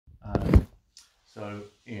So,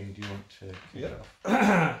 Ian, do you want to kick Yep.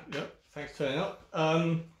 off? Yep. Thanks for turning up.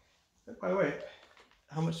 By the way,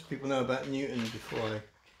 how much do people know about Newton before I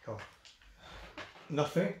kick off?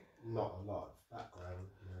 Nothing? Not a lot of background,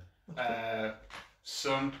 no.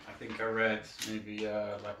 Some, I think I read maybe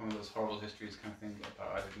like one of those horrible histories kind of thing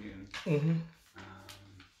about Isaac Newton. Mm-hmm.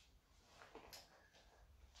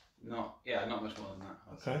 Not much more than that.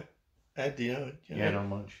 Okay. Ed, do you know? Yeah, not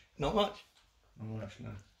much. Not much? Not much,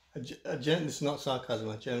 no. This is not sarcasm.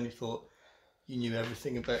 I generally thought you knew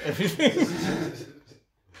everything about everything.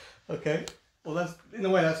 Okay. Well, that's in a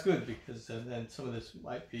way that's good because then some of this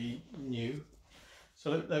might be new.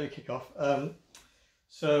 So let me kick off.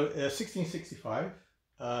 1665,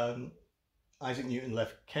 Isaac Newton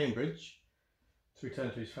left Cambridge to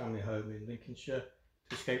return to his family home in Lincolnshire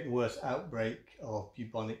to escape the worst outbreak of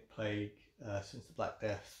bubonic plague since the Black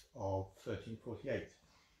Death of 1348.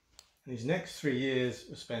 And his next 3 years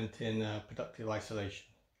were spent in productive isolation.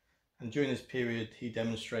 And during this period, he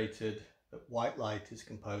demonstrated that white light is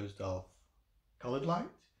composed of coloured light.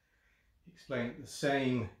 He explained that the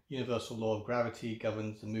same universal law of gravity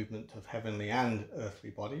governs the movement of heavenly and earthly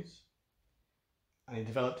bodies. And he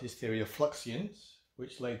developed his theory of fluxions,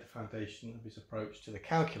 which laid the foundation of his approach to the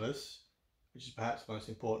calculus, which is perhaps the most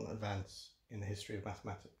important advance in the history of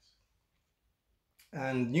mathematics.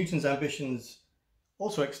 And Newton's ambitions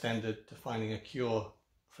also extended to finding a cure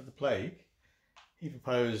for the plague. He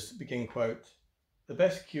proposed, begin quote, "The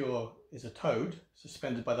best cure is a toad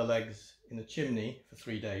suspended by the legs in a chimney for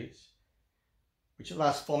 3 days, which at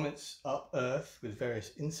last vomits up earth with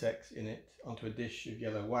various insects in it onto a dish of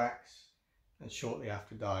yellow wax and shortly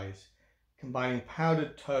after dies, combining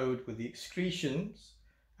powdered toad with the excretions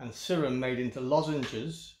and serum made into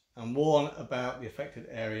lozenges and worn about the affected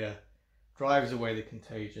area, drives away the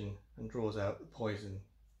contagion and draws out the poison,"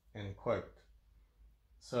 end quote.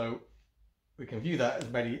 So we can view that as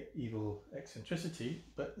medieval eccentricity,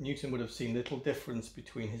 but Newton would have seen little difference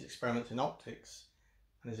between his experiments in optics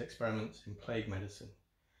and his experiments in plague medicine.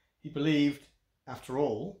 He believed, after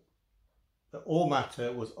all, that all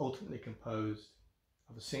matter was ultimately composed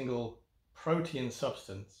of a single protean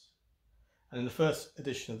substance, and in the first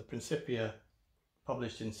edition of the Principia,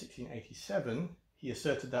 published in 1687, he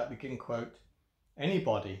asserted that, begin quote, "Any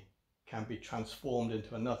body can be transformed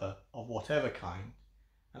into another of whatever kind,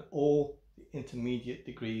 and all the intermediate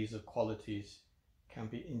degrees of qualities can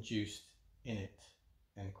be induced in it,"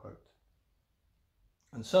 end quote.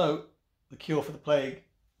 And so the cure for the plague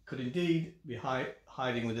could indeed be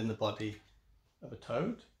hiding within the body of a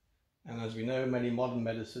toad. And as we know, many modern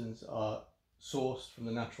medicines are sourced from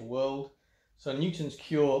the natural world. So Newton's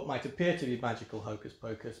cure might appear to be magical hocus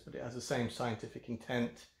pocus, but it has the same scientific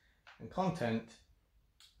intent and content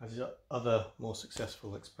as his other more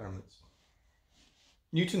successful experiments.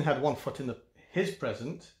 Newton had one foot in his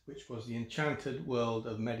present, which was the enchanted world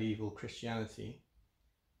of medieval Christianity,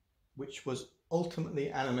 which was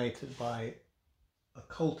ultimately animated by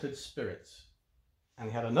occulted spirits. And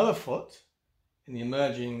he had another foot in the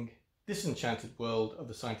emerging disenchanted world of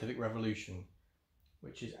the scientific revolution,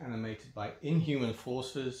 which is animated by inhuman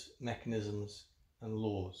forces, mechanisms, and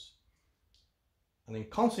laws. And in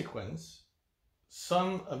consequence,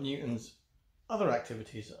 some of Newton's other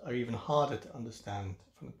activities are even harder to understand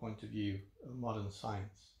from the point of view of modern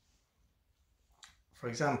science. For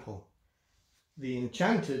example, the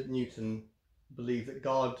enchanted Newton believed that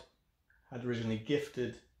God had originally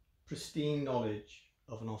gifted pristine knowledge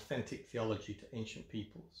of an authentic theology to ancient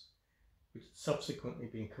peoples, which had subsequently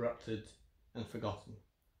been corrupted and forgotten.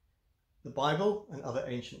 The Bible and other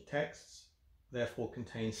ancient texts therefore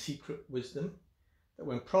contain secret wisdom that,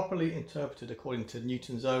 when properly interpreted according to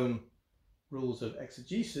Newton's own rules of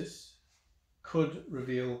exegesis, could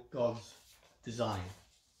reveal God's design.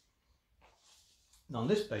 And on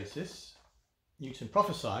this basis, Newton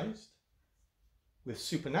prophesied with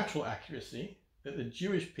supernatural accuracy that the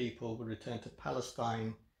Jewish people would return to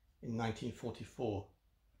Palestine in 1944.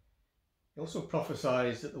 He also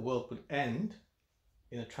prophesied that the world would end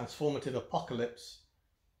in a transformative apocalypse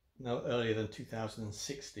no earlier than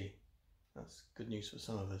 2060. That's good news for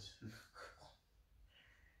some of us.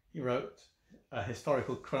 He wrote a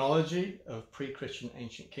historical chronology of pre-Christian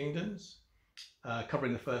ancient kingdoms,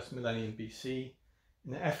 covering the first millennium BC,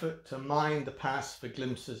 in an effort to mine the past for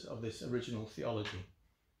glimpses of this original theology.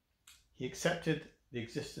 He accepted the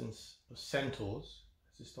existence of centaurs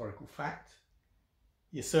as historical fact.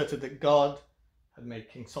 He asserted that God had made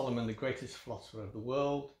King Solomon the greatest philosopher of the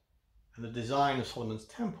world, and the design of Solomon's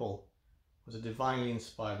temple was a divinely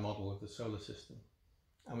inspired model of the solar system.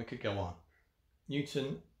 And we could go on.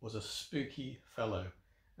 Newton was a spooky fellow,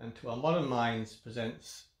 and to our modern minds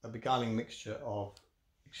presents a beguiling mixture of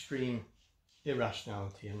extreme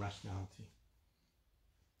irrationality and rationality.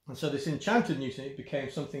 And so this enchanted Newton, it became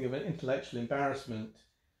something of an intellectual embarrassment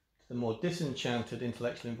to the more disenchanted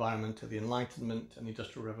intellectual environment of the Enlightenment and the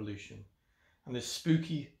Industrial Revolution. And this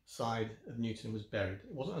spooky side of Newton was buried.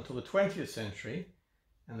 It wasn't until the 20th century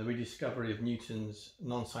and the rediscovery of Newton's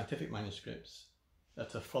non-scientific manuscripts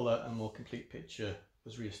that a fuller and more complete picture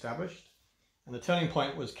was re-established. And the turning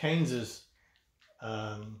point was Keynes's,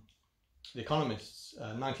 the Economist's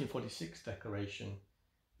 1946 declaration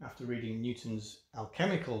after reading Newton's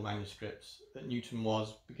alchemical manuscripts that Newton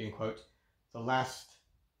was, begin quote, the last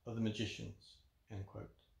of the magicians, end quote.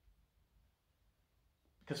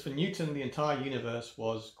 Because for Newton, the entire universe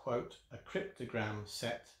was, quote, a cryptogram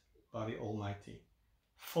set by the Almighty,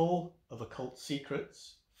 full of occult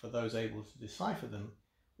secrets for those able to decipher them,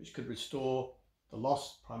 which could restore the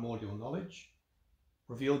lost primordial knowledge,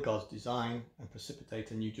 reveal God's design, and precipitate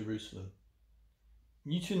a new Jerusalem.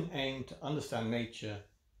 Newton aimed to understand nature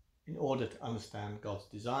in order to understand God's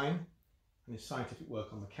design, and his scientific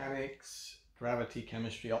work on mechanics, gravity,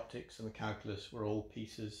 chemistry, optics, and the calculus were all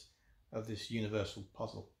pieces of this universal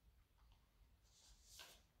puzzle.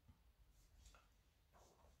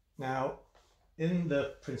 Now, in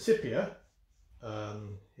the Principia,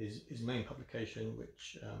 his main publication,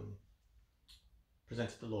 which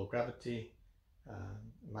presented the law of gravity,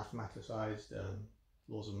 mathematicized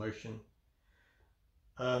laws of motion,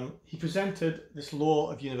 he presented this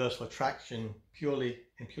law of universal attraction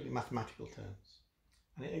in purely mathematical terms,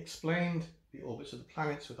 and it explained the orbits of the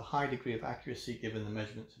planets with a high degree of accuracy given the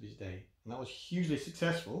measurements of his day. And that was hugely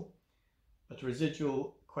successful, but a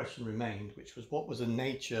residual question remained, which was what was the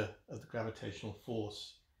nature of the gravitational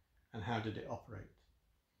force and how did it operate?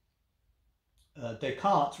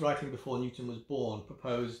 Descartes, writing before Newton was born,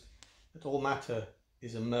 proposed that all matter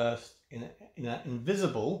is immersed in an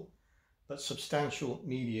invisible but substantial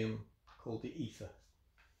medium called the ether.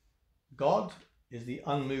 God is the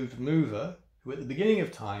unmoved mover who at the beginning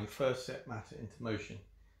of time first set matter into motion.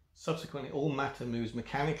 Subsequently, all matter moves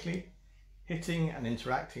mechanically, hitting and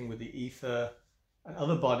interacting with the ether and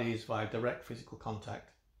other bodies via direct physical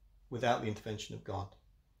contact without the intervention of God.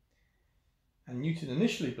 And Newton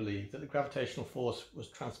initially believed that the gravitational force was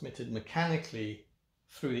transmitted mechanically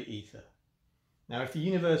through the ether. Now, if the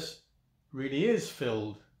universe really is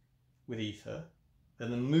filled with ether,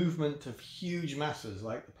 then the movement of huge masses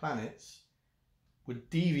like the planets would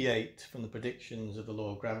deviate from the predictions of the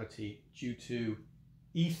law of gravity due to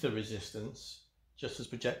ether resistance, just as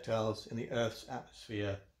projectiles in the Earth's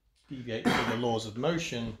atmosphere deviate from the laws of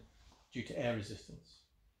motion due to air resistance.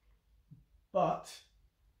 But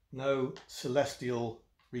no celestial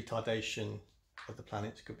retardation of the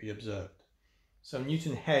planets could be observed. So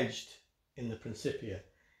Newton hedged in the Principia.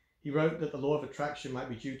 He wrote that the law of attraction might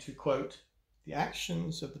be due to, quote, the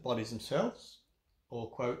actions of the bodies themselves,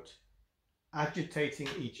 or, quote, agitating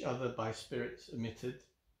each other by spirits emitted,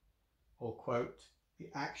 or, quote, the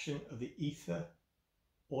action of the ether,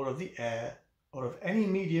 or of the air, or of any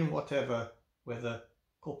medium whatever, whether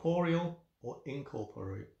corporeal or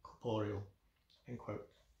incorporeal, end quote.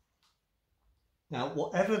 Now,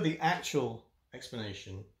 whatever the actual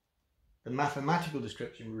explanation, the mathematical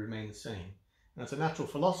description will remain the same. And as a natural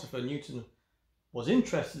philosopher, Newton was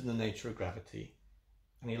interested in the nature of gravity,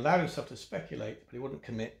 and he allowed himself to speculate, but he wouldn't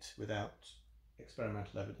commit without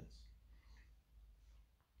experimental evidence.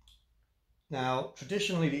 Now,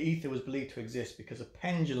 traditionally, the ether was believed to exist because a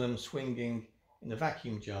pendulum swinging in a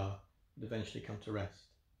vacuum jar would eventually come to rest.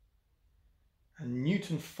 And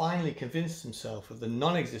Newton finally convinced himself of the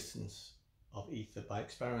non-existence of ether by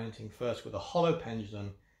experimenting first with a hollow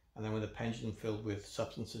pendulum and then with a pendulum filled with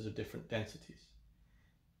substances of different densities.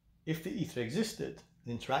 If the ether existed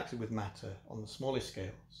and interacted with matter on the smallest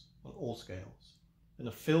scales, on all scales, then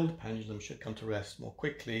a filled pendulum should come to rest more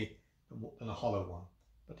quickly than a hollow one,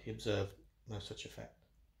 but he observed no such effect.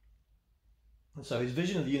 And so his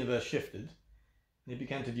vision of the universe shifted, and he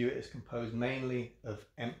began to view it as composed mainly of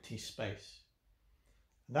empty space.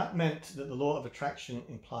 And that meant that the law of attraction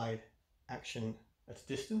implied action at a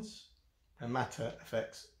distance, and matter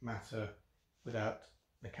affects matter without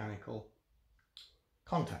mechanical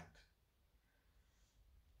contact.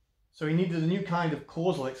 So he needed a new kind of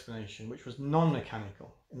causal explanation, which was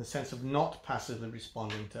non-mechanical, in the sense of not passively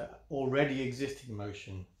responding to already existing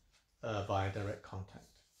motion via direct contact.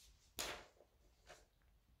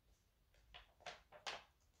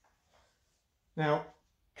 Now,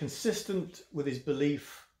 consistent with his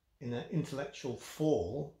belief in an intellectual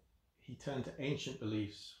fall, he turned to ancient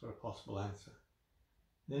beliefs for a possible answer.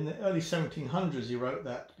 And in the early 1700s, he wrote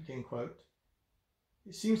that, begin quote,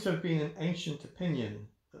 "It seems to have been an ancient opinion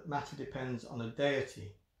that matter depends on a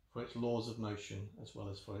deity for its laws of motion as well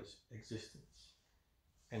as for its existence.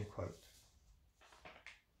 End quote.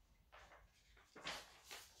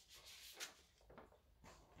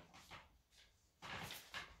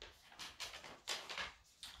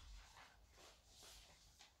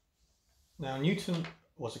 Now, Newton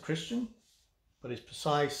was a Christian, but his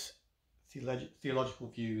precise theological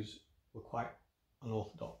views were quite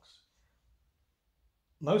unorthodox.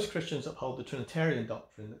 Most Christians uphold the Trinitarian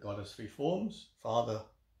doctrine that God has three forms: Father,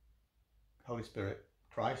 Holy Spirit,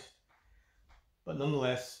 Christ, but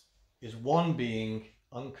nonetheless is one being,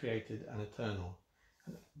 uncreated and eternal.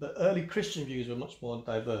 But early Christian views were much more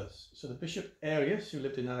diverse. So the Bishop Arius, who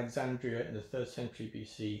lived in Alexandria in the 3rd century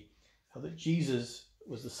BC, held that Jesus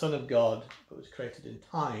was the Son of God, but was created in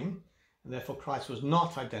time, and therefore Christ was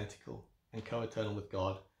not identical and co-eternal with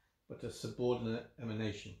God, but a subordinate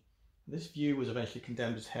emanation. This view was eventually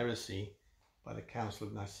condemned as heresy by the Council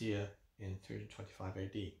of Nicaea in 325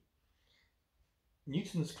 AD.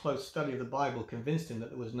 Newton's close study of the Bible convinced him that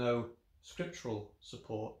there was no scriptural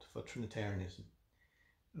support for Trinitarianism.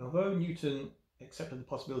 And although Newton accepted the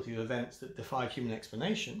possibility of events that defied human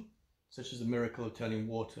explanation, such as the miracle of turning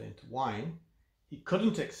water into wine, he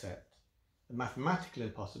couldn't accept the mathematical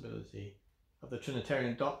impossibility of the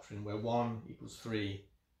Trinitarian doctrine where 1 equals 3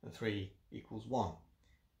 and 3 equals 1.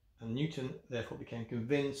 And Newton therefore became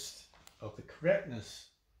convinced of the correctness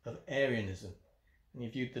of Arianism, and he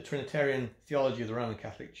viewed the Trinitarian theology of the Roman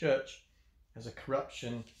Catholic Church as a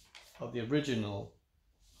corruption of the original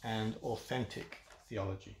and authentic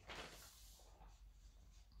theology.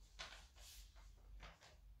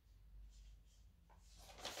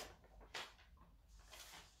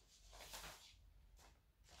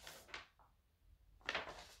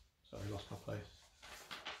 Sorry, I lost my place.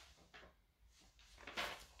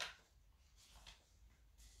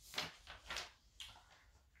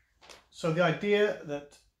 So the idea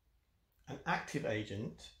that an active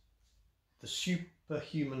agent, the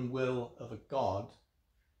superhuman will of a god,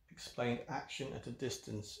 explained action at a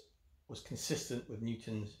distance was consistent with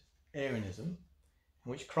Newton's Arianism,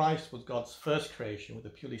 in which Christ was God's first creation with a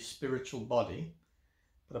purely spiritual body.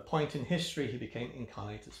 At a point in history he became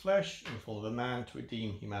incarnate as flesh in the form of a man to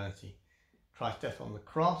redeem humanity. Christ's death on the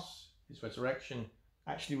cross, his resurrection,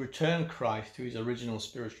 actually returned Christ to his original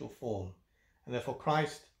spiritual form, and therefore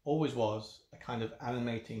Christ always was a kind of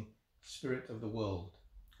animating spirit of the world,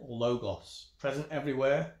 or logos, present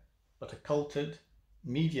everywhere, but occulted,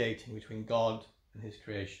 mediating between God and his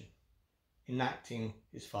creation, enacting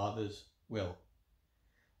his Father's will.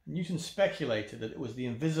 Newton speculated that it was the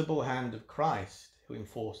invisible hand of Christ who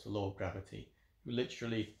enforced the law of gravity, who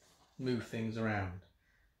literally moved things around.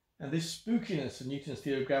 And this spookiness of Newton's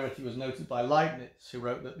theory of gravity was noted by Leibniz, who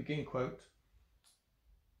wrote that, begin quote,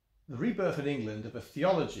 "The rebirth in England of a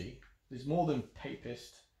theology that is more than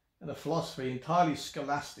papist and a philosophy entirely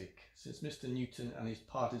scholastic, since Mr. Newton and his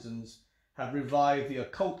partisans have revived the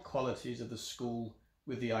occult qualities of the school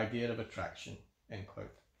with the idea of attraction." End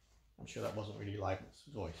quote. I'm sure that wasn't really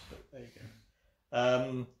Leibniz's voice, but there you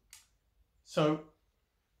go. So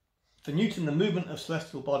for Newton, the movement of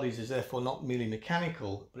celestial bodies is therefore not merely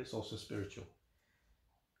mechanical, but it's also spiritual.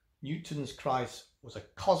 Newton's Christ was a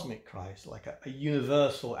cosmic Christ, like a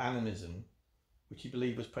universal animism, which he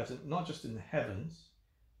believed was present not just in the heavens,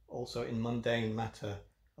 also in mundane matter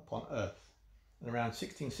upon earth. And around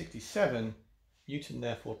 1667, Newton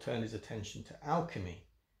therefore turned his attention to alchemy,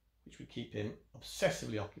 which would keep him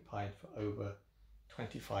obsessively occupied for over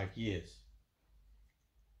 25 years.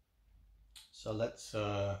 So let's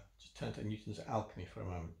just turn to Newton's alchemy for a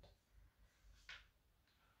moment.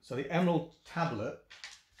 So the Emerald Tablet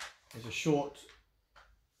is a short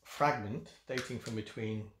fragment dating from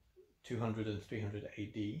between 200 and 300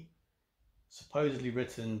 AD, supposedly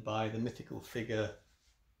written by the mythical figure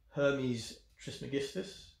Hermes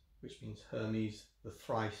Trismegistus, which means Hermes the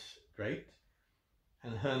thrice great.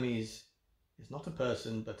 And Hermes is not a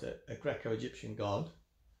person but a Greco-Egyptian god,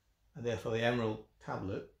 and therefore the Emerald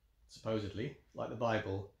Tablet, supposedly, like the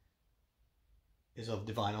Bible, is of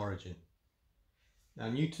divine origin. Now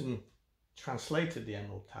Newton translated the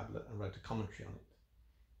Emerald Tablet and wrote a commentary on it.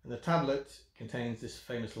 And the tablet contains this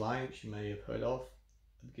famous line, which you may have heard of,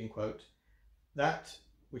 begin quote, "That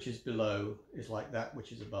which is below is like that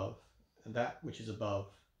which is above, and that which is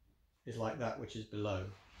above is like that which is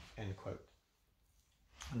below," end quote.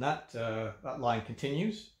 And that line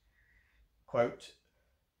continues, quote,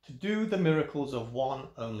 "To do the miracles of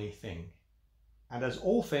one only thing, and as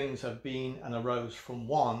all things have been and arose from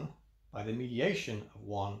one by the mediation of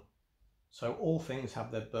one, so all things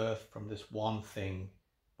have their birth from this one thing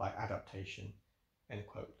by adaptation," end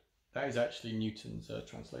quote. That is actually Newton's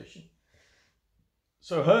translation.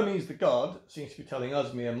 So Hermes, the god, seems to be telling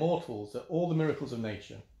us mere mortals that all the miracles of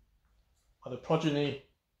nature are the progeny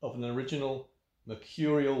of an original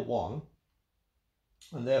mercurial one,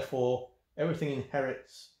 and therefore everything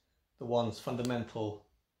inherits the one's fundamental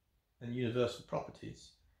and universal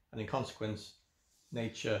properties, and in consequence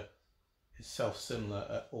nature is self-similar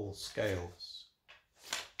at all scales.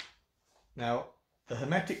 Now, the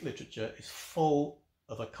Hermetic literature is full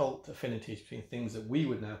of occult affinities between things that we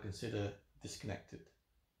would now consider disconnected.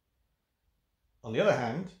 On the other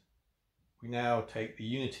hand, we now take the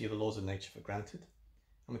unity of the laws of nature for granted,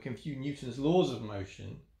 and we can view Newton's laws of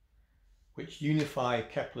motion, which unify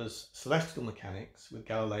Kepler's celestial mechanics with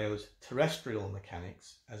Galileo's terrestrial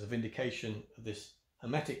mechanics, as a vindication of this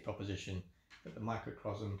Hermetic proposition that the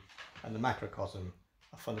microcosm and the macrocosm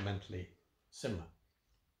are fundamentally similar.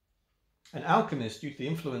 An alchemist, due to the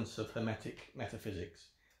influence of Hermetic metaphysics,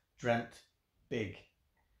 dreamt big.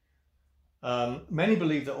 Many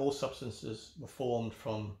believe that all substances were formed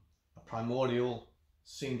from a primordial,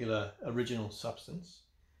 singular, original substance.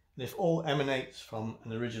 And if all emanates from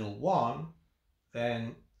an original one,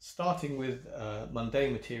 then starting with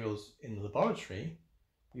mundane materials in the laboratory,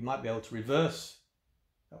 we might be able to reverse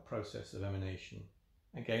that process of emanation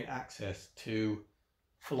and gain access to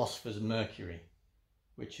philosopher's mercury,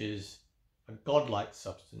 which is a godlike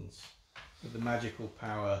substance with the magical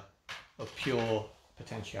power of pure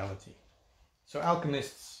potentiality. So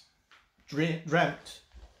alchemists dreamt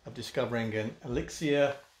of discovering an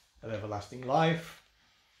elixir of everlasting life,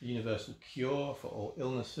 a universal cure for all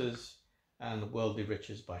illnesses, and worldly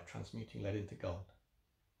riches by transmuting lead into gold.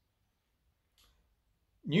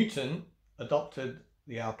 Newton adopted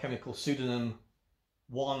the alchemical pseudonym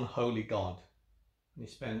One Holy God, and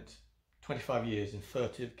he spent 25 years in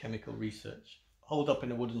furtive chemical research, holed up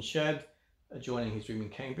in a wooden shed adjoining his room in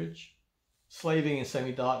Cambridge, slaving in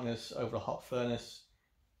semi-darkness over a hot furnace,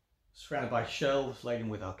 surrounded by shelves laden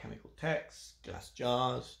with alchemical texts, glass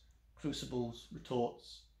jars, crucibles,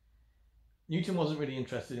 retorts. Newton wasn't really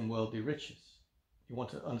interested in worldly riches. He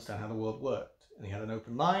wanted to understand how the world worked, and he had an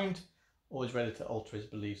open mind, always ready to alter his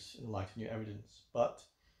beliefs in light of new evidence. But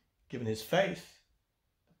given his faith,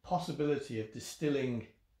 the possibility of distilling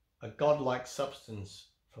a godlike substance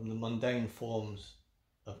from the mundane forms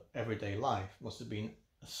of everyday life must have been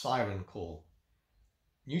a siren call.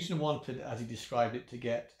 Newton wanted, as he described it, to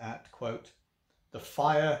get at, quote, the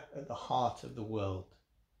fire at the heart of the world,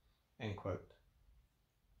 end quote.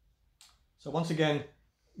 So once again,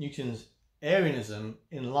 Newton's Arianism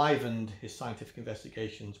enlivened his scientific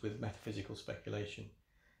investigations with metaphysical speculation.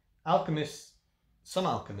 Some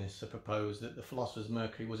alchemists have proposed that the philosopher's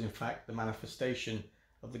mercury was in fact the manifestation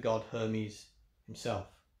of the god Hermes himself.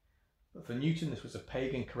 But for Newton, this was a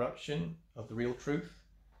pagan corruption of the real truth.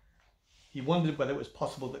 He wondered whether it was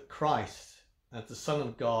possible that Christ, as the Son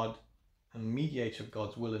of God and mediator of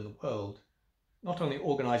God's will in the world, not only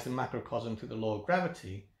organized the macrocosm through the law of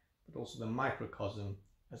gravity, but also the microcosm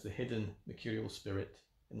as the hidden mercurial spirit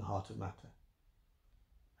in the heart of matter.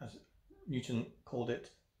 As Newton called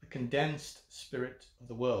it, the condensed spirit of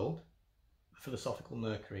the world, the philosophical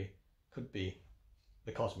Mercury, could be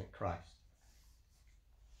the cosmic Christ.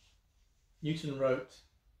 Newton wrote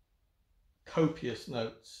copious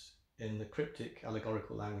notes in the cryptic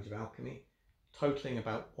allegorical language of alchemy, totaling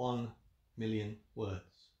about 1 million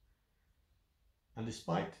words. And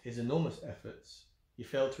despite his enormous efforts, he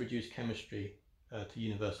failed to reduce chemistry to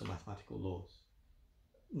universal mathematical laws.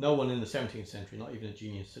 No one in the 17th century, not even a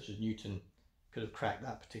genius such as Newton, could have cracked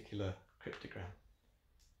that particular cryptogram.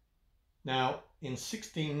 Now, in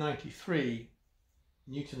 1693,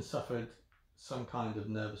 Newton suffered some kind of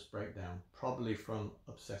nervous breakdown, probably from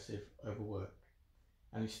obsessive overwork,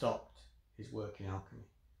 and he stopped his work in alchemy.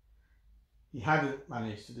 He hadn't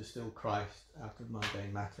managed to distill Christ out of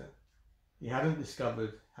mundane matter. He hadn't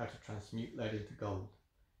discovered how to transmute lead into gold,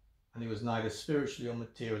 and he was neither spiritually or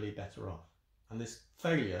materially better off. And this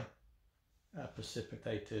failure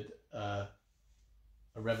precipitated a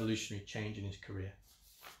revolutionary change in his career.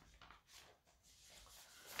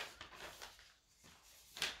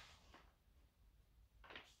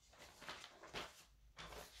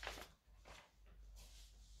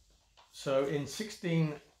 So in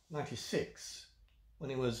 1696, when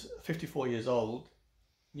he was 54 years old,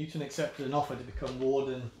 Newton accepted an offer to become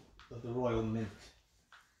warden of the Royal Mint.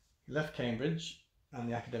 He left Cambridge and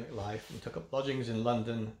the academic life and took up lodgings in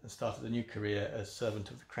London and started a new career as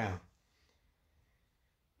servant of the Crown.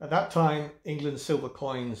 At that time, England's silver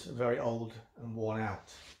coins were very old and worn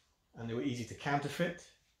out, and they were easy to counterfeit,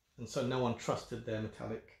 and so no one trusted their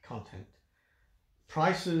metallic content.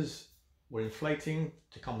 Prices were inflating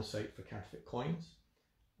to compensate for counterfeit coins.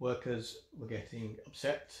 Workers were getting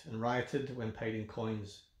upset and rioted when paid in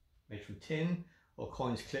coins made from tin or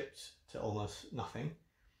coins clipped to almost nothing.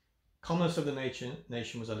 Commerce of the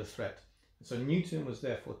nation was under threat. And so Newton was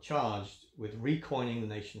therefore charged with recoining the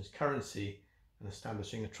nation's currency and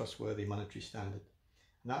establishing a trustworthy monetary standard.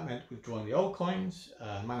 And that meant withdrawing the old coins,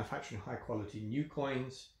 manufacturing high quality new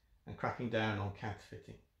coins, and cracking down on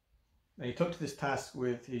counterfeiting. Now, he took to this task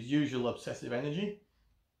with his usual obsessive energy.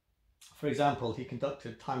 For example, he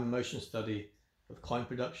conducted time and motion study of coin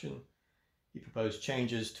production. He proposed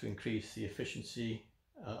changes to increase the efficiency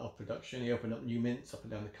of production. He opened up new mints up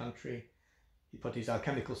and down the country. He put his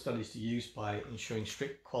alchemical studies to use by ensuring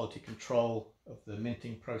strict quality control of the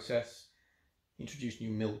minting process. He introduced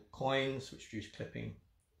new milled coins, which reduced clipping,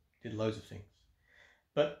 did loads of things.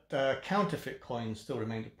 But counterfeit coins still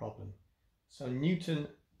remained a problem. So Newton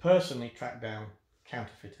personally tracked down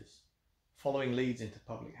counterfeiters, following leads into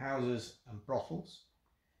public houses and brothels.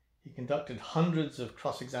 He conducted hundreds of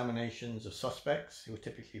cross-examinations of suspects who were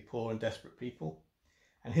typically poor and desperate people.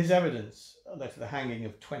 And his evidence led to the hanging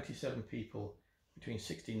of 27 people between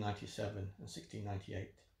 1697 and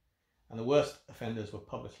 1698. And the worst offenders were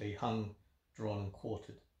publicly hung, drawn and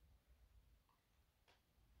quartered.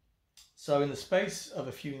 So in the space of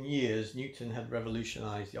a few years, Newton had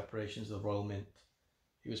revolutionised the operations of the Royal Mint.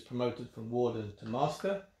 He was promoted from warden to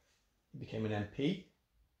master. He became an MP.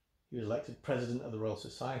 He was elected president of the Royal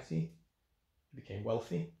Society. He became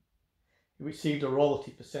wealthy. He received a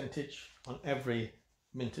royalty percentage on every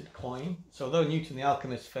minted coin. So although Newton the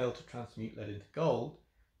alchemist failed to transmute lead into gold,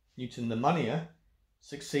 Newton the moneyer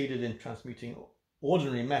succeeded in transmuting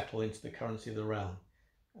ordinary metal into the currency of the realm,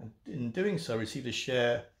 and in doing so received a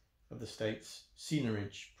share of the state's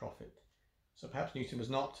seigniorage profit. So perhaps Newton was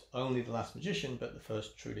not only the last magician, but the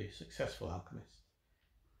first truly successful alchemist.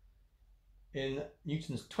 In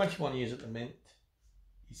Newton's 21 years at the Mint,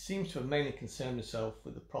 he seems to have mainly concerned himself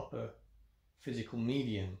with the proper physical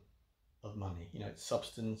medium of money, its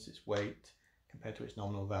substance, its weight, compared to its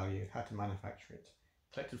nominal value, how to manufacture it.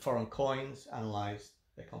 Collected foreign coins, analysed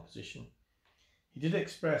their composition. He did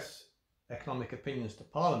express economic opinions to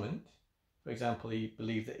Parliament. For example, he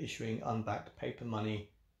believed that issuing unbacked paper money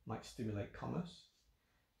might stimulate commerce.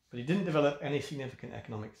 But he didn't develop any significant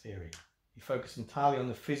economic theory. He focused entirely on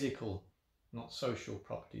the physical, not social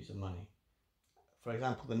properties of money. For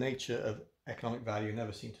example, the nature of economic value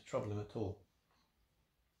never seemed to trouble him at all.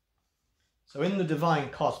 So in the divine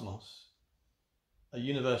cosmos, a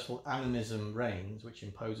universal animism reigns which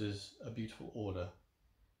imposes a beautiful order.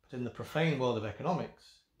 But in the profane world of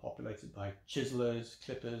economics, populated by chisellers,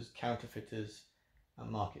 clippers, counterfeiters,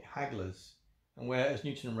 and market hagglers, and where, as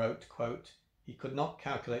Newton wrote, quote, he could not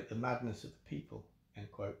calculate the madness of the people,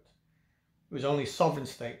 end quote, it was only sovereign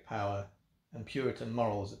state power and Puritan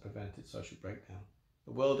morals that prevented social breakdown.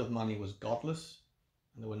 The world of money was godless,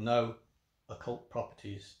 and there were no occult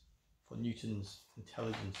properties for Newton's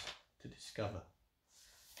intelligence to discover.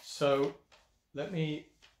 So let me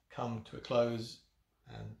come to a close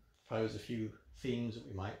and propose a few themes that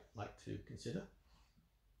we might like to consider.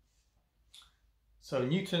 So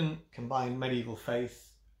Newton combined medieval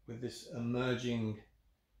faith with this emerging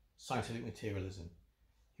scientific materialism.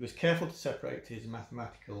 He was careful to separate his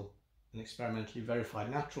mathematical and experimentally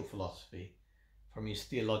verified natural philosophy from his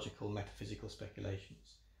theological metaphysical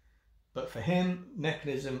speculations. But for him,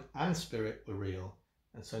 mechanism and spirit were real,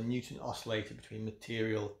 and so Newton oscillated between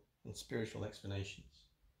material and spiritual explanations.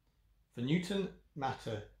 For Newton,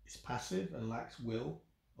 matter is passive and lacks will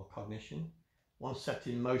or cognition. Once set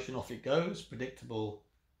in motion, off it goes, predictable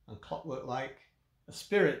and clockwork-like. A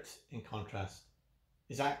spirit, in contrast,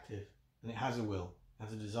 is active and it has a will,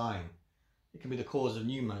 has a design. It can be the cause of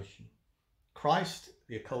new motion. Christ,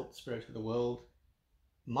 the occult spirit of the world,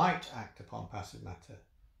 might act upon passive matter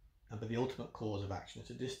and be the ultimate cause of action at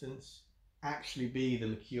a distance, actually be the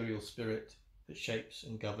mercurial spirit that shapes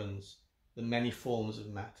and governs the many forms of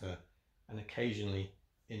matter and occasionally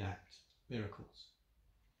enact miracles.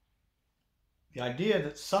 The idea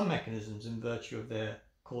that some mechanisms, in virtue of their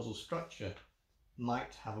causal structure,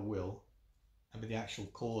 might have a will and be the actual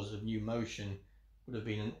cause of new motion would have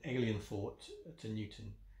been an alien thought to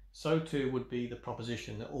Newton. So too would be the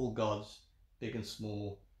proposition that all gods, big and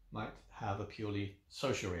small, might have a purely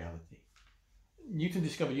social reality. Newton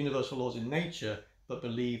discovered universal laws in nature, but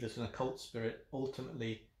believed that an occult spirit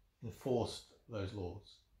ultimately enforced those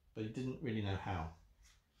laws, but he didn't really know how.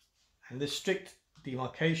 And this strict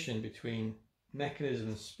demarcation between mechanism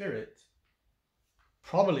and spirit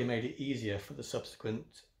probably made it easier for the subsequent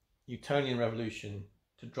Newtonian revolution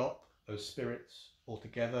to drop those spirits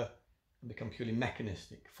altogether and become purely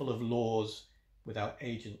mechanistic, full of laws without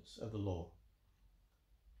agents of the law.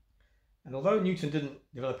 And although Newton didn't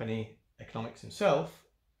develop any economics himself,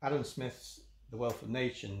 Adam Smith's The Wealth of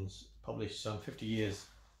Nations, published some 50 years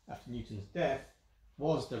after Newton's death,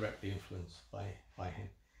 was directly influenced by him.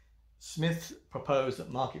 Smith proposed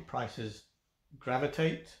that market prices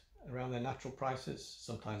gravitate around their natural prices,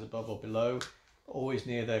 sometimes above or below, but always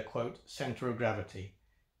near their, quote, centre of gravity,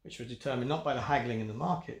 which was determined not by the haggling in the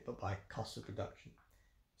market, but by cost of production.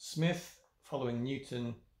 Smith, following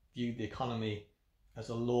Newton, viewed the economy as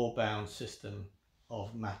a law-bound system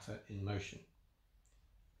of matter in motion.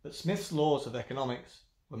 But Smith's laws of economics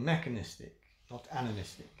were mechanistic, not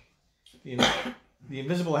animistic. The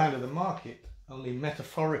invisible hand of the market only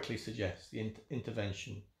metaphorically suggests the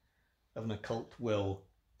intervention of an occult will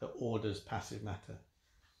that orders passive matter.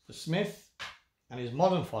 For Smith and his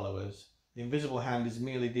modern followers, the invisible hand is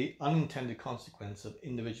merely the unintended consequence of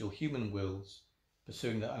individual human wills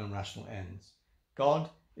pursuing their own rational ends. God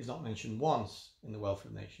is not mentioned once in The Wealth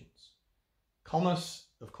of Nations. Commerce,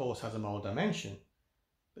 of course, has a moral dimension,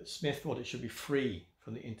 but Smith thought it should be free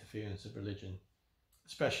from the interference of religion,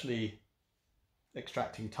 especially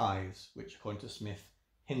extracting tithes, which, according to Smith,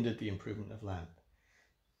 hindered the improvement of land.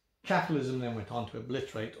 Capitalism then went on to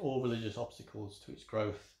obliterate all religious obstacles to its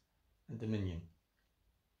growth and dominion.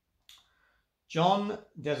 John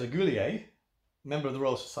Desaguliers, member of the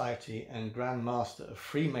Royal Society and Grand Master of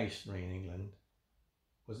Freemasonry in England,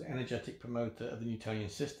 was an energetic promoter of the Newtonian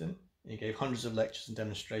system, and he gave hundreds of lectures and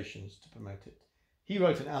demonstrations to promote it. He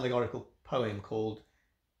wrote an allegorical poem called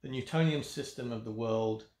The Newtonian System of the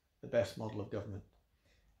World, the Best Model of Government.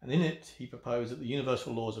 And in it, he proposed that the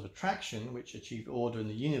universal laws of attraction, which achieved order in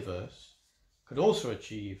the universe, could also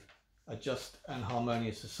achieve a just and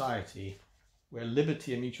harmonious society where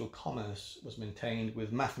liberty and mutual commerce was maintained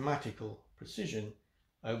with mathematical precision,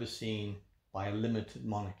 overseen by a limited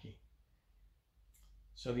monarchy.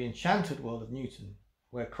 So the enchanted world of Newton,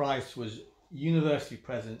 where Christ was universally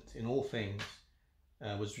present in all things,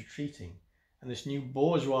 was retreating, and this new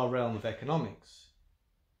bourgeois realm of economics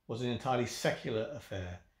was an entirely secular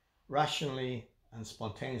affair, rationally and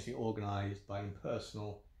spontaneously organised by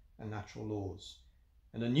impersonal and natural laws,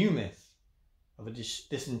 and a new myth of a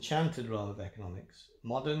disenchanted realm of economics,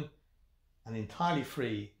 modern and entirely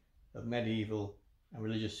free of medieval and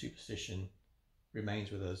religious superstition, remains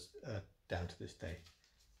with us down to this day.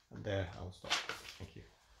 And there I will stop. Thank you.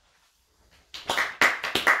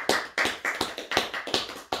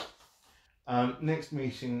 Next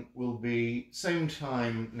meeting will be same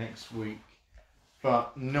time next week,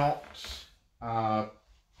 but not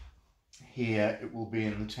here. It will be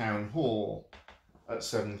in the town hall at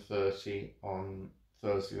 7:30 on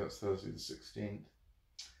Thursday. That's Thursday the 16th,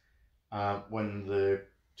 when the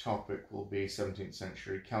topic will be 17th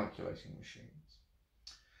century calculating machines.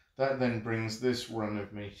 That then brings this run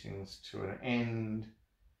of meetings to an end,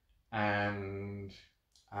 and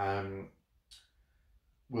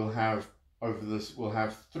we'll have we'll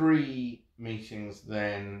have 3 meetings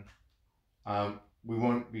then. We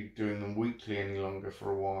won't be doing them weekly any longer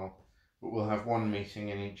for a while, but we'll have 1 meeting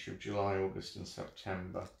in each of July, August and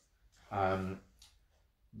September.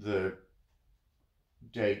 The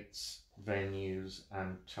dates, venues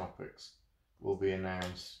and topics will be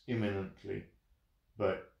announced imminently,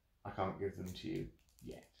 but I can't give them to you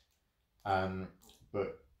yet.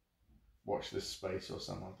 But watch this space or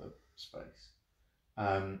some other space.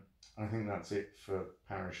 I think that's it for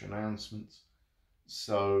parish announcements.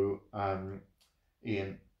 So,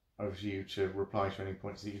 Ian, over to you to reply to any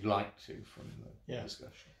points that you'd like to from the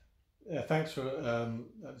discussion. Thanks for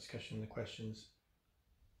that discussion and the questions.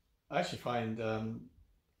 I actually find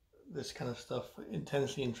this kind of stuff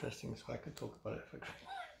intensely interesting, so I could talk about it for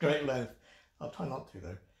great length. I'll try not to,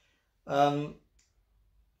 though.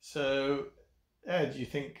 So, Ed, do you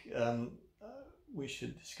think we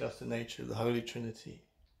should discuss the nature of the Holy Trinity?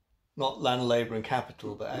 Not land, labour and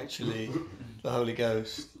capital, but actually the Holy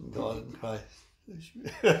Ghost, God and Christ.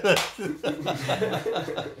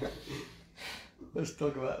 Let's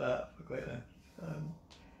talk about that for quite length.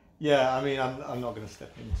 Yeah, I mean, I'm not going to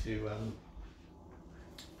step into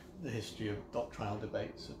the history of doctrinal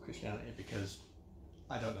debates of Christianity because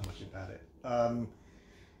I don't know much about it.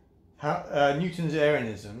 Newton's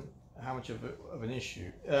Arianism, how much of an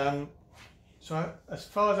issue? So as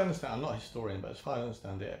far as I understand, I'm not a historian, but as far as I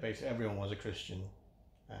understand it, basically everyone was a Christian,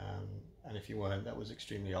 and if you weren't, that was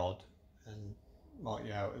extremely odd and marked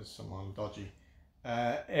you out as someone dodgy.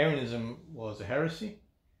 Arianism was a heresy,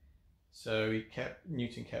 so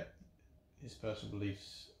Newton kept his personal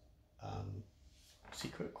beliefs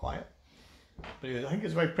secret, quiet. But I think he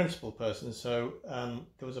was a very principled person. So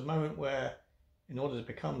there was a moment where, in order to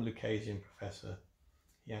become Lucasian professor,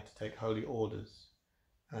 he had to take holy orders.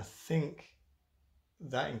 And I think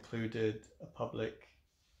that included a public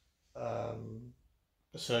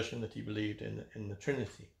assertion that he believed in the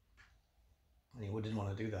Trinity. And he didn't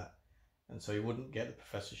want to do that. And so he wouldn't get the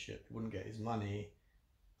professorship, he wouldn't get his money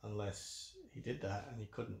unless he did that, and he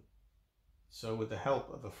couldn't. So with the help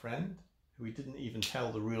of a friend, who he didn't even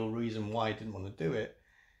tell the real reason why he didn't want to do it,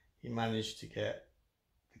 he managed to get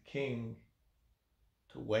the king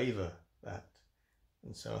to waiver that.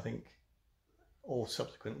 And so I think all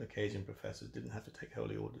subsequent Lucasian professors didn't have to take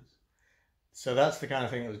holy orders. So that's the kind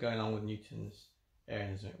of thing that was going on with Newton's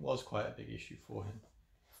Arianism. It was quite a big issue for him.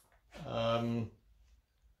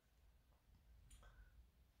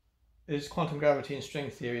 Is quantum gravity and string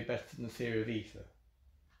theory better than the theory of ether?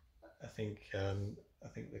 I think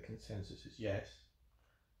the consensus is yes.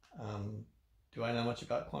 Do I know much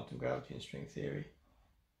about quantum gravity and string theory?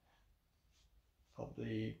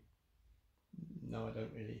 Probably no, I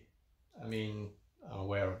don't really. I mean, I'm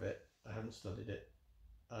aware of it. I haven't studied it.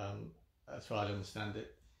 As far as I understand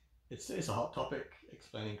it, it's a hot topic,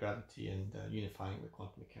 explaining gravity and unifying it with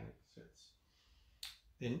quantum mechanics. So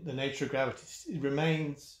it's the nature of gravity. It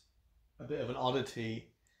remains a bit of an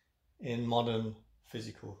oddity in modern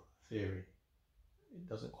physical theory. It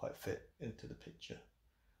doesn't quite fit into the picture,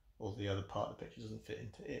 or the other part of the picture doesn't fit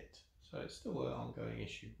into it. So it's still an ongoing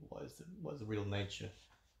issue. What is the real nature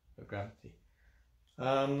of gravity?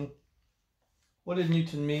 What did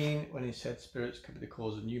Newton mean when he said spirits could be the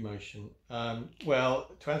cause of new motion?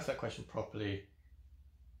 Well, to answer that question properly,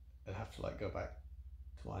 I'd have to go back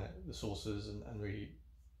to the sources and really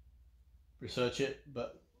research it.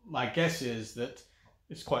 But my guess is that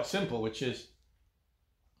it's quite simple, which is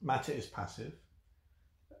matter is passive.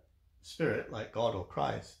 Spirit, like God or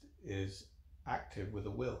Christ, is active with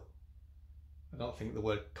a will. I don't think the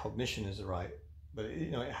word cognition is right, but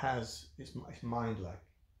it's mind-like,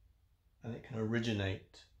 and it can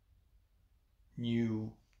originate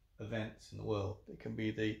new events in the world. It can be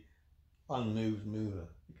the unmoved mover.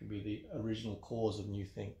 It can be the original cause of new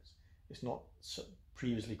things. It's not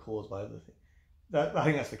previously caused by other things. I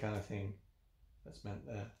think that's the kind of thing that's meant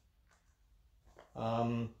there.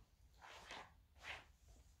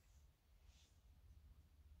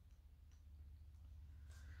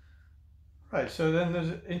 Right, so then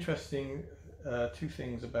there's interesting two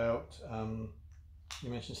things about, you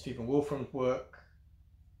mentioned Stephen Wolfram's work,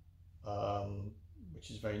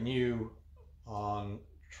 which is very new, on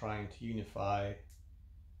trying to unify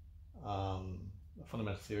a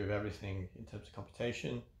fundamental theory of everything in terms of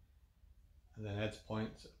computation. And then Ed's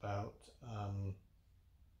point about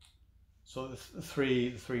the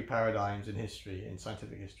three paradigms in history, in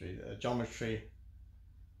scientific history: geometry,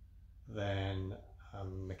 then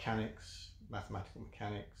mechanics, mathematical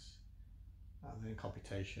mechanics, and then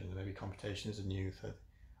computation. And maybe computation is a new third.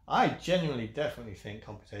 I genuinely definitely think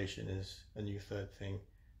computation is a new third thing,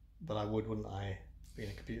 but wouldn't I, being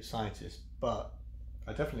a computer scientist? But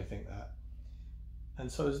I definitely think that.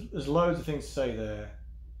 And so there's loads of things to say there.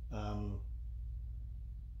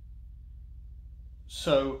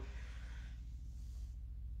 So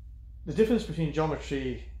the difference between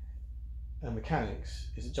geometry and mechanics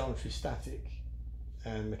is that geometry is static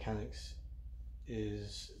and mechanics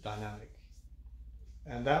is dynamic.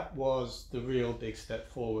 And that was the real big step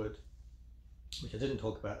forward, which I didn't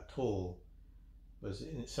talk about at all, but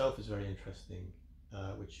in itself is very interesting,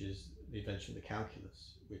 which is the invention of the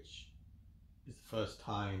calculus, which is the first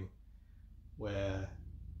time where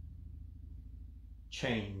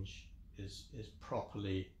change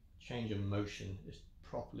change of motion is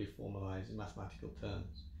properly formalized in mathematical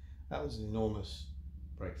terms. That was an enormous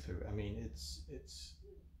breakthrough. I mean, it's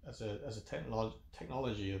as a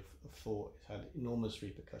technology of thought, it's had enormous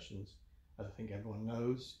repercussions, as I think everyone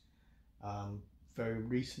knows. Very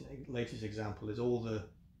recent, latest example is all the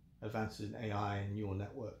advances in AI and neural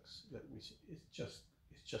networks. It's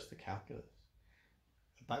just the calculus.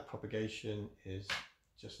 Backpropagation is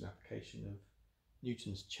just an application of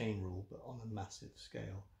Newton's chain rule, but on a massive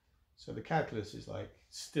scale. So the calculus is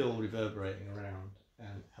still reverberating around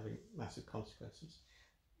and having massive consequences.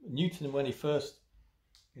 Newton, when he first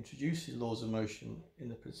introduced his laws of motion in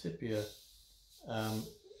the Principia,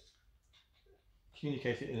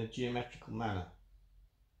 communicated in a geometrical manner.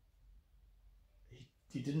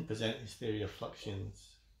 He didn't present his theory of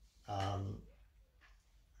fluxions.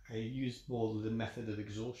 He used more the method of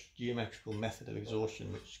exhaustion, geometrical method of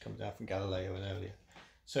exhaustion, which comes out from Galileo and earlier.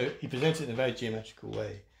 So he presented it in a very geometrical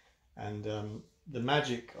way. And the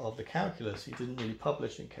magic of the calculus, he didn't really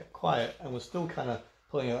publish and kept quiet, and was still kind of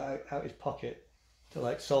pulling it out his pocket to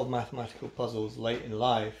like solve mathematical puzzles late in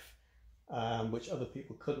life, which other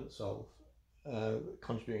people couldn't solve,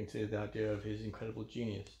 contributing to the idea of his incredible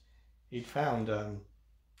genius. He'd found a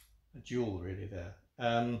jewel really there.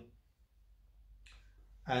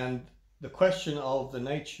 And the question of the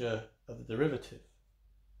nature of the derivative,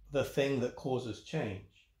 the thing that causes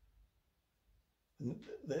change,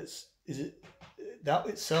 that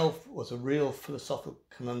itself was a real philosophical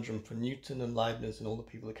conundrum for Newton and Leibniz and all the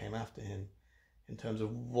people that came after him, in terms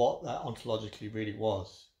of what that ontologically really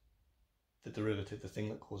was, the derivative, the thing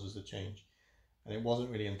that causes the change. And it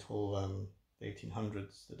wasn't really until the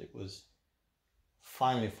 1800s that it was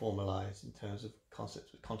finally formalized in terms of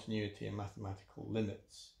concepts of continuity and mathematical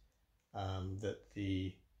limits, that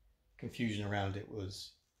the confusion around it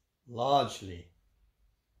was largely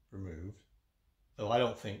removed, though I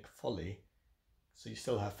don't think fully. So you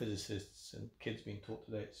still have physicists and kids being taught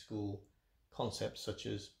today at school concepts such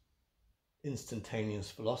as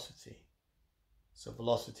instantaneous velocity. So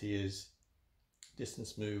velocity is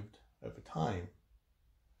distance moved over time,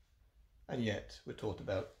 and yet we're taught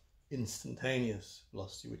about instantaneous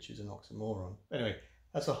velocity, which is an oxymoron. Anyway,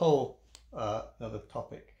 that's a whole another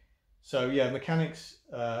topic. So yeah, mechanics,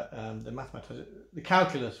 the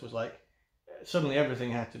calculus was like, suddenly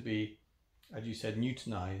everything had to be, as you said,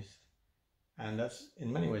 Newtonized, and that's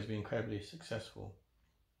in many ways been incredibly successful.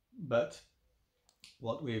 But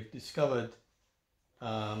what we've discovered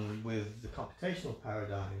with the computational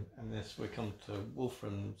paradigm, and this we come to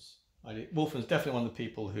Wolfram's idea. Wolfram's definitely one of the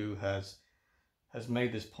people who has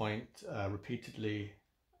made this point repeatedly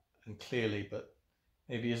and clearly, but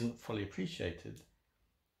maybe isn't fully appreciated,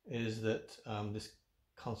 is that this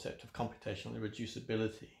concept of computational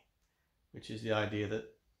irreducibility, which is the idea that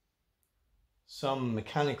some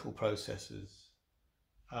mechanical processes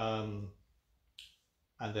and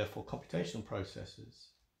therefore computational processes,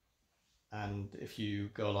 and if you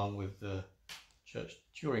go along with the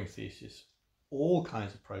Church-Turing thesis, all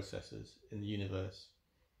kinds of processes in the universe,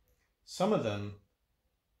 some of them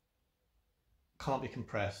can't be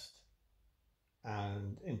compressed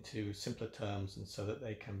and into simpler terms, and so that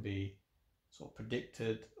they can be sort of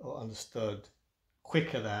predicted or understood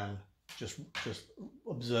quicker than just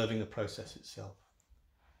observing the process itself.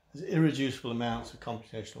 There's irreducible amounts of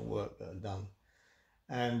computational work that are done,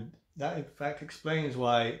 and that in fact explains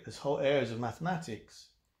why there's whole areas of mathematics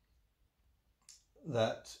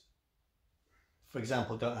that, for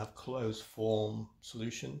example, don't have closed form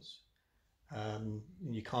solutions.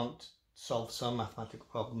 You can't solve some mathematical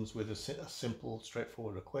problems with a simple,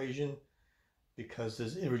 straightforward equation, because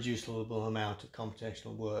there's irreducible amount of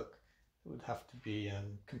computational work that would have to be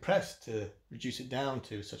compressed to reduce it down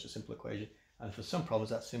to such a simple equation. And for some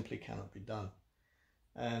problems, that simply cannot be done.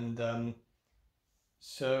 And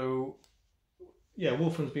so, yeah,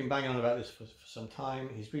 Wolfram's been banging on about this for some time.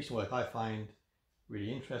 His recent work I find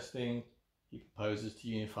really interesting. He proposes to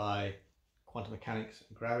unify quantum mechanics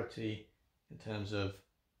and gravity in terms of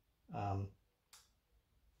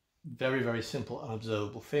very, very simple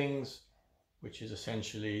unobservable things, which is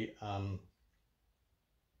essentially,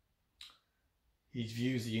 he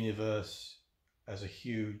views the universe as a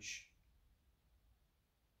huge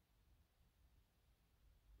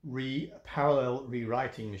parallel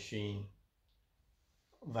rewriting machine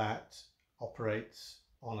that operates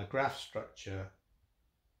on a graph structure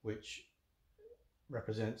which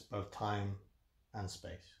represents both time and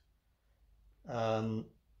space.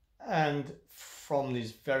 And from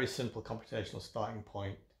this very simple computational starting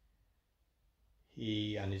point,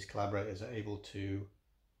 he and his collaborators are able to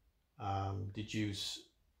deduce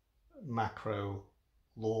macro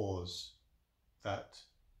laws that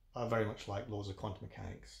are very much like laws of quantum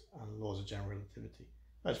mechanics and laws of general relativity.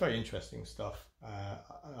 That's very interesting stuff.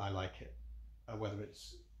 I like it. Whether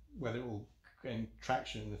it will gain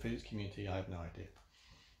traction in the physics community, I have no idea.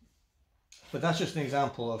 But that's just an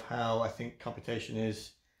example of how I think computation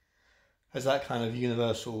has that kind of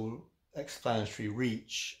universal explanatory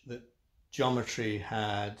reach that geometry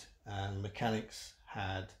had and mechanics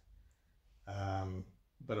had.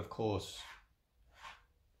 But of course,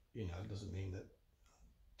 it doesn't mean that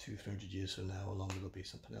 200-300 years from now or longer there'll be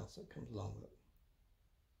something else that comes along that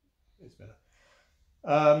is better.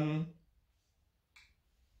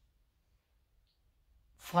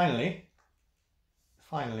 Finally,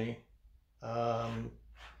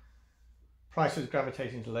 prices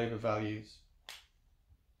gravitating to labour values.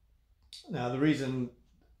 Now, the reason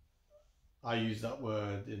I use that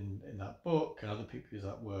word in that book, and other people use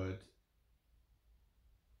that word,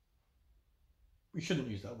 we shouldn't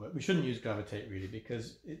use that word. We shouldn't use gravitate, really,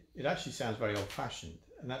 because it actually sounds very old-fashioned,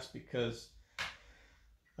 and that's because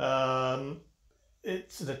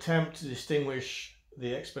it's an attempt to distinguish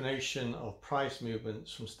the explanation of price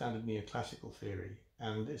movements from standard neoclassical theory,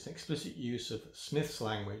 and it's an explicit use of Smith's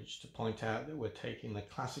language to point out that we're taking the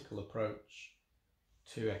classical approach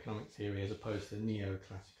to economic theory as opposed to the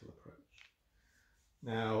neoclassical approach.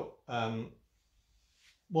 Now,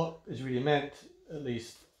 what is really meant, at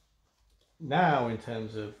least now, in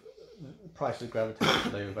terms of prices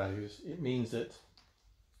gravitating to labour values, it means that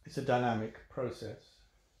it's a dynamic process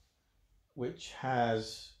which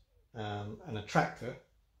has an attractor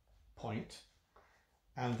point,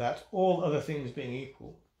 and that all other things being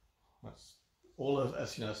equal, that's all of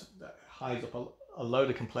us, you know, that hides up a load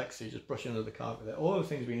of complexity, just brushing under the carpet there. All other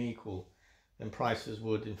things being equal, then prices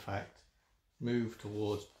would in fact move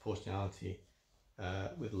towards proportionality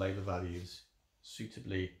with labour values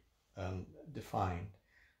suitably defined.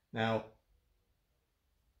 Now,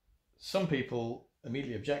 some people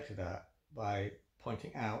immediately object to that by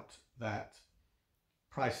pointing out that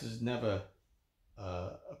price is never a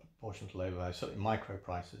proportional to labour values, certainly micro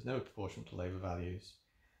prices, never proportional to labour values.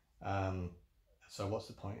 So what's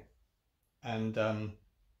the point? And the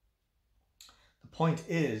point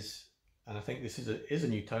is, and I think this is a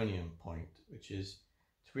Newtonian point, which is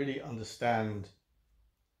to really understand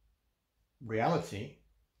reality,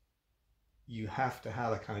 you have to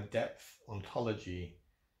have a kind of depth ontology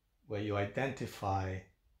where you identify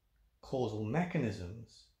causal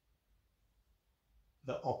mechanisms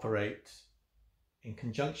that operate in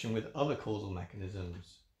conjunction with other causal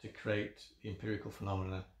mechanisms to create the empirical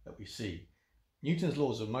phenomena that we see. Newton's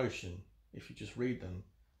laws of motion, if you just read them,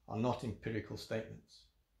 are not empirical statements.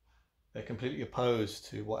 They're completely opposed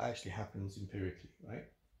to what actually happens empirically, right?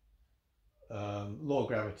 Law of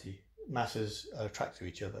gravity, masses attract to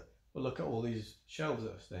each other. Well, look at all these shelves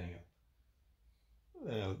that are staying up.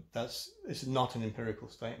 You know, it's not an empirical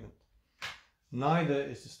statement. Neither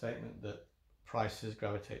is the statement that prices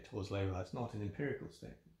gravitate towards labour. That's not an empirical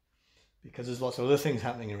statement, because there's lots of other things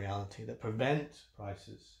happening in reality that prevent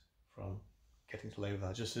prices from getting to labour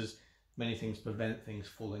value, just as many things prevent things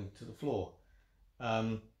falling to the floor.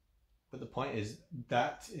 But the point is,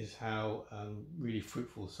 that is how really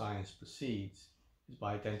fruitful science proceeds, is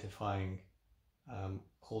by identifying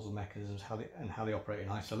causal mechanisms, how they operate in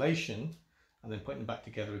isolation, and then putting them back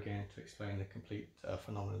together again to explain the complete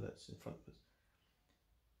phenomena that's in front of us.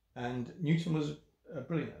 And Newton was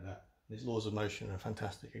brilliant at that. His laws of motion are a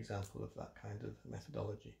fantastic example of that kind of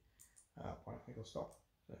methodology. At that point, I think I'll stop.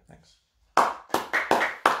 So, thanks.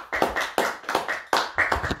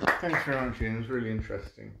 Thanks very much, Ian. It was really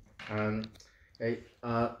interesting.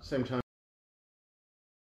 Same time.